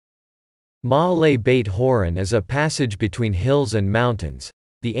Ma'ale Beit Horon is a passage between hills and mountains,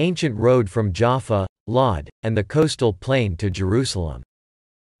 the ancient road from Jaffa, Lod, and the coastal plain to Jerusalem.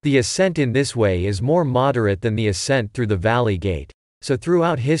 The ascent in this way is more moderate than the ascent through the valley gate, so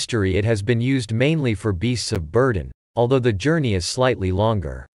throughout history it has been used mainly for beasts of burden, although the journey is slightly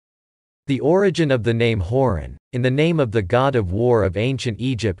longer. The origin of the name Horon, in the name of the god of war of ancient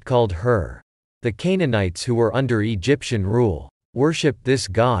Egypt called Hur. The Canaanites who were under Egyptian rule worshipped this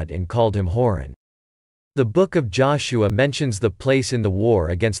god and called him Horon. The book of Joshua mentions the place in the war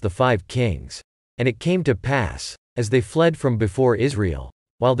against the 5 kings. And it came to pass, as they fled from before Israel,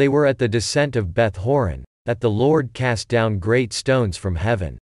 while they were at the descent of Beth Horon, that the Lord cast down great stones from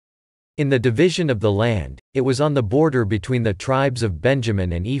heaven. In the division of the land, it was on the border between the tribes of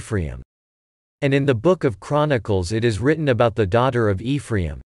Benjamin and Ephraim. And in the book of Chronicles it is written about the daughter of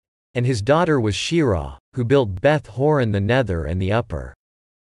Ephraim, and his daughter was Shirah, who built Beth Horon the nether and the upper.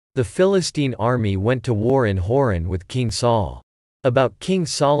 The Philistine army went to war in Horon with King Saul. About King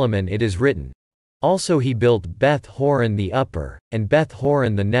Solomon it is written, also he built Beth Horon the upper, and Beth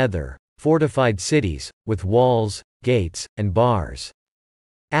Horon the nether, fortified cities, with walls, gates, and bars.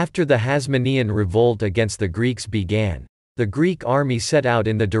 After the Hasmonean revolt against the Greeks began, the Greek army set out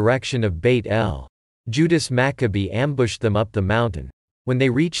in the direction of Beit El. Judas Maccabee ambushed them up the mountain. When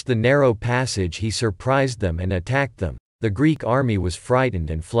they reached the narrow passage he surprised them and attacked them. The Greek army was frightened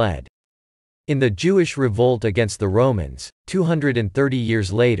and fled. In the Jewish revolt against the Romans, 230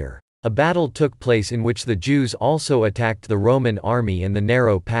 years later, a battle took place in which the Jews also attacked the Roman army in the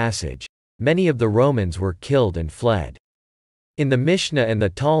narrow passage. Many of the Romans were killed and fled. In the Mishnah and the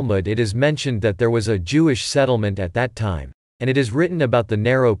Talmud it is mentioned that there was a Jewish settlement at that time, and it is written about the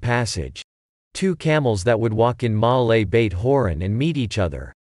narrow passage. 2 camels that would walk in Ma'ale Beit Horon and meet each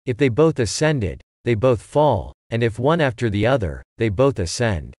other. If they both ascended, they both fall, and if one after the other, they both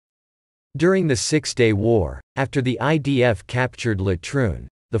ascend. During the 6-day war, after the IDF captured Latrun,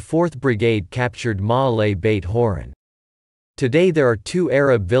 the 4th Brigade captured Ma'ale Beit Horon. Today there are 2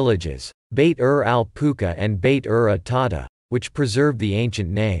 Arab villages, Beit al-Puka and Beit Atata, which preserve the ancient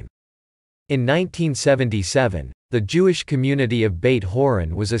name. In 1977, the Jewish community of Beit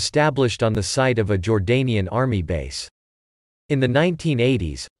Horon was established on the site of a Jordanian army base. In the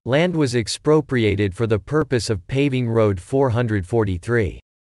 1980s, land was expropriated for the purpose of paving Road 443.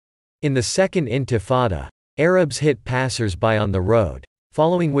 In the Second Intifada, Arabs hit passers-by on the road,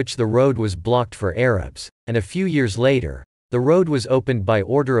 following which the road was blocked for Arabs, and a few years later, the road was opened by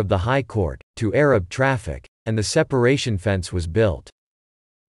order of the High Court to Arab traffic, and the separation fence was built.